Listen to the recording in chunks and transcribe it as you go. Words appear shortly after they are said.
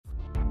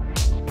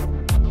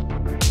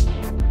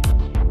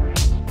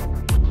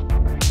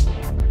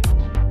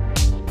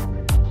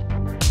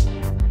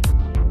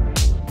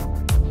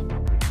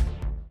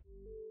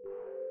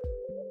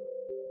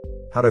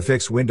How to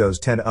fix Windows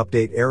 10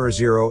 update error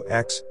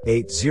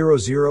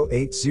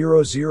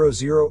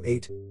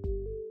 0x80080008.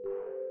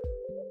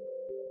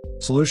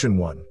 Solution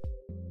 1.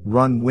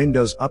 Run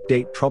Windows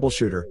Update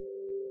Troubleshooter.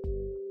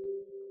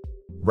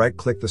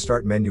 Right-click the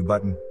Start menu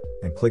button,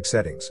 and click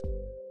Settings.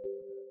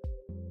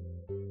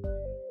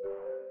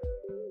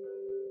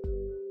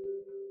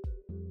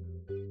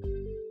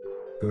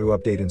 Go to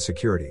Update and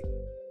Security.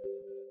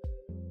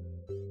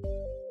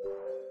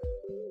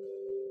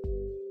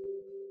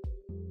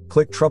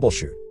 Click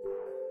Troubleshoot.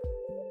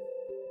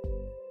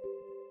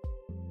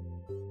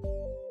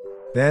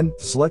 Then,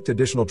 select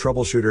Additional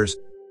Troubleshooters.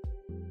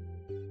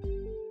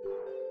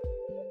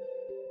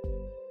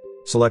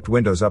 Select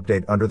Windows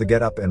Update under the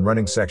Get Up and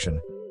Running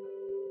section.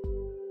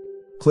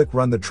 Click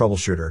Run the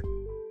Troubleshooter.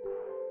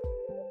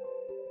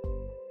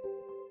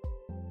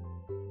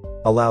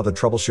 Allow the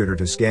troubleshooter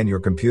to scan your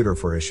computer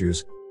for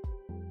issues.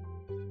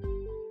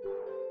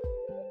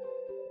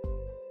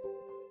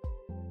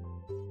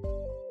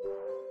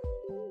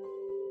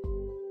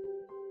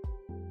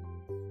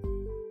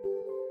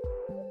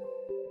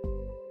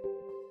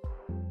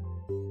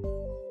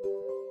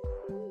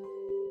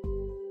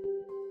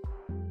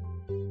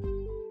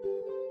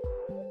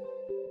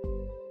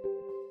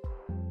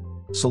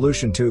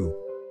 Solution 2.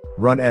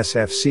 Run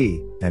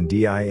SFC and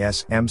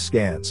DISM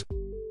scans.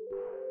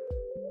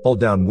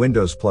 Hold down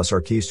Windows plus R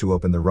keys to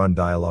open the Run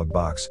dialog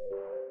box.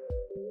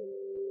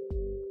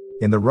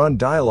 In the Run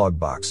dialog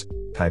box,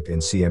 type in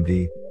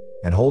CMD,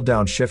 and hold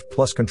down Shift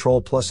plus Control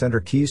plus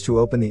Enter keys to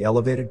open the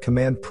elevated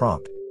command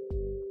prompt.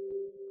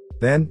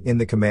 Then, in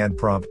the command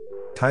prompt,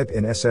 type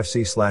in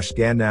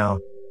SFC/scan now,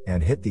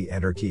 and hit the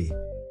Enter key.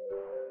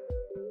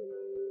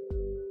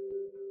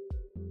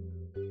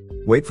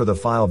 Wait for the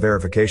file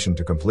verification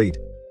to complete.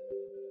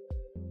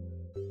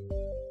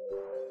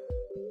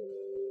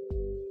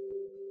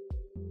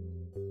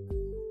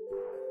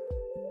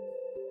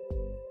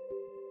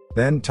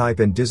 Then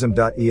type in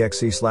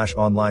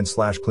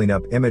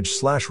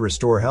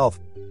dism.exe/online/cleanup-image/restore health,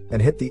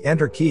 and hit the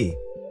Enter key.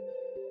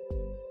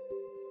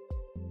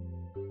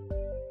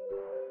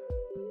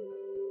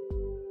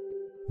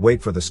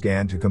 Wait for the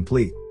scan to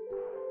complete.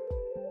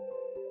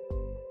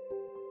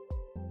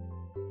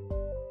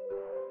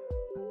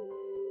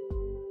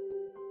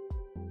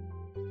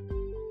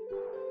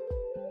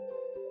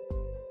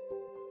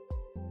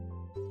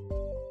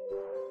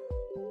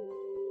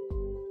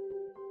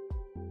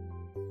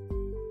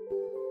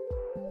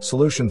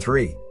 Solution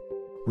 3.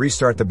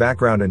 Restart the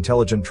Background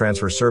Intelligent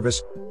Transfer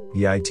Service,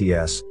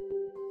 BITS.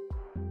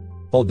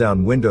 Hold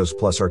down Windows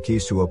plus R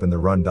keys to open the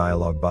Run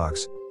dialog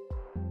box.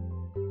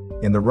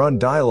 In the Run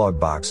dialog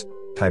box,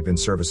 type in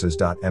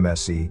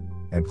services.msc,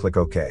 and click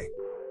OK.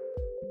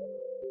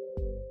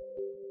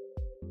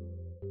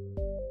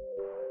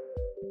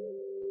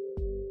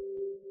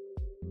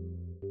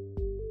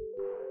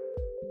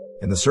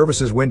 In the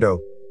Services window,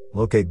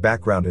 locate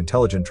Background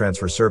Intelligent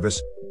Transfer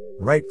Service,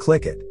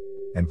 right-click it,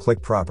 and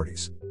click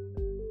Properties.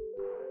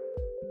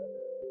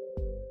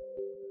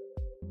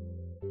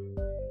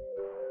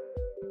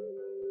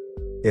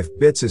 If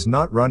BITS is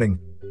not running,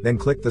 then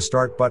click the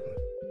Start button.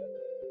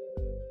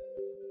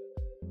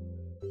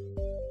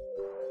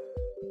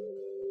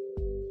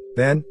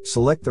 Then,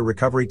 select the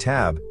Recovery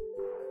tab.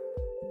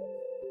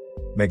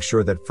 Make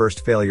sure that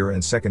first failure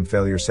and second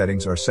failure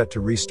settings are set to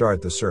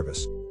restart the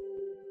service.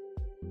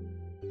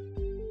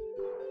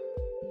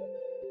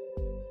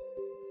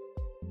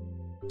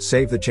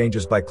 Save the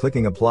changes by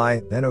clicking Apply,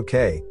 then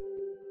OK.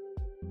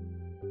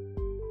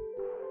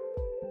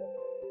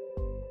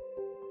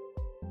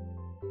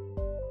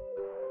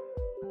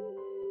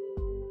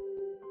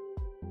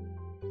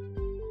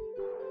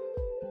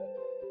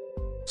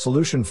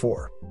 Solution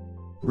 4.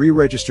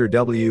 Reregister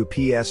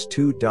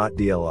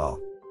Wups2.dll.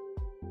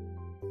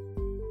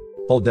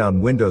 Hold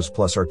down Windows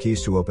plus R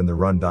keys to open the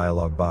Run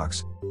dialog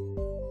box.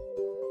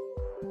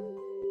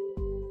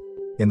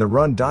 In the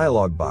Run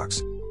dialog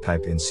box,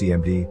 type in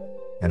CMD,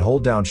 and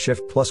hold down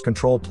Shift plus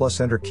Control plus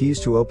Enter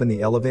keys to open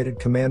the elevated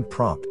command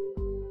prompt.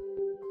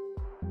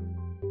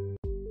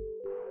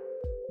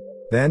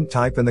 Then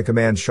type in the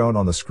commands shown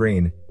on the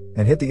screen,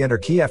 and hit the Enter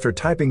key after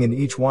typing in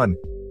each one.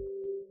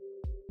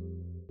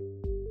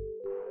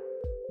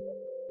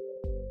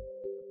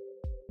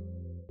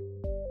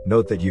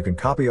 Note that you can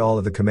copy all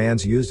of the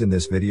commands used in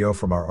this video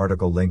from our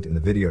article linked in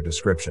the video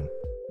description.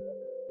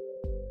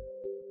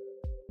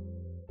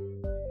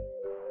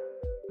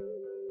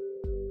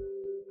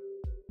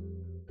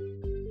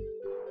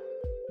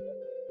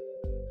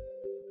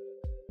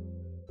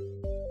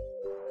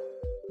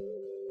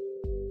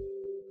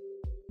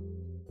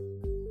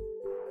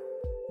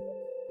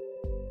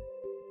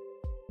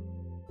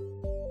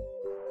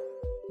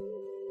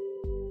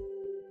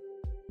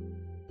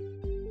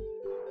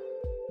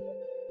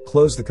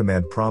 Close the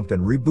command prompt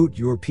and reboot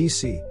your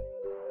PC.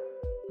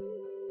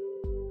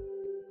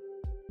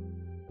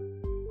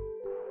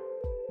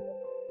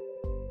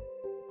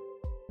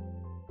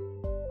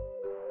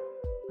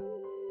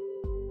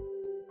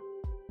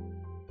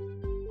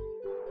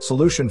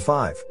 Solution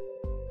 5.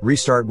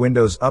 Restart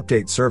Windows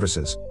Update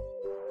Services.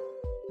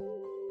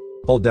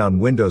 Hold down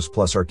Windows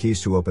plus R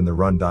keys to open the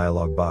Run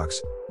dialog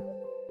box.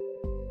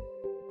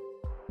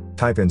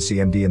 Type in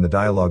CMD in the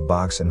dialog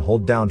box and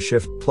hold down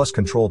Shift plus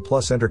Control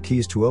plus Enter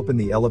keys to open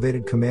the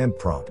elevated command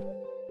prompt.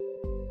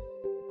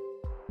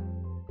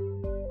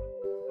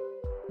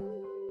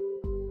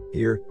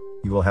 Here,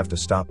 you will have to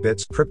stop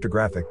bits,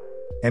 cryptographic,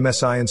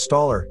 MSI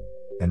installer,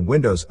 and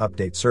Windows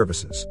Update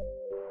services.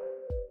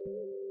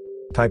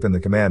 Type in the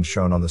commands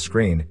shown on the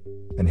screen,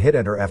 and hit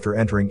Enter after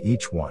entering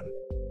each one.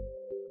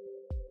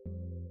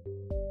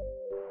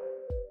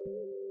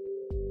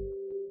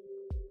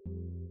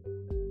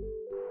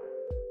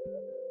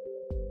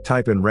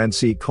 Type in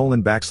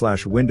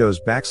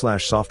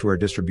renc:\Windows\software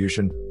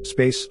distribution,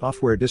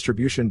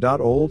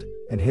 software-distribution.old,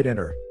 and hit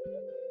Enter.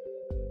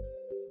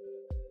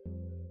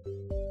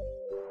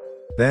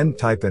 Then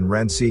type in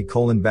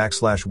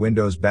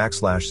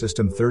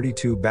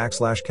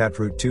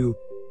renc:\Windows\system32\catroot2,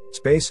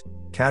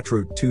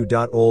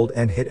 catroot2.old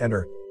and hit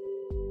Enter.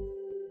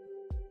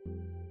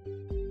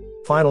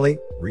 Finally,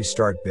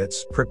 restart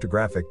bits,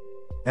 cryptographic,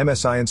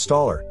 MSI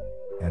installer,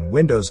 and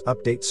Windows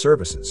Update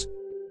services.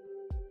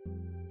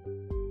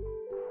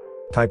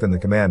 Type in the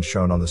commands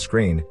shown on the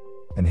screen,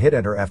 and hit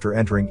Enter after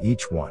entering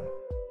each one.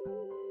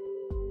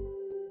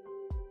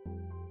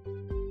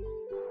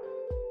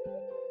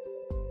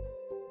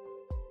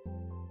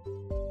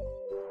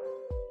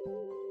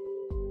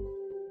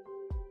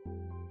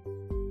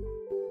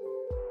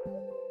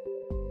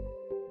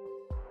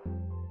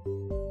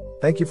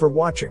 Thank you for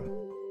watching.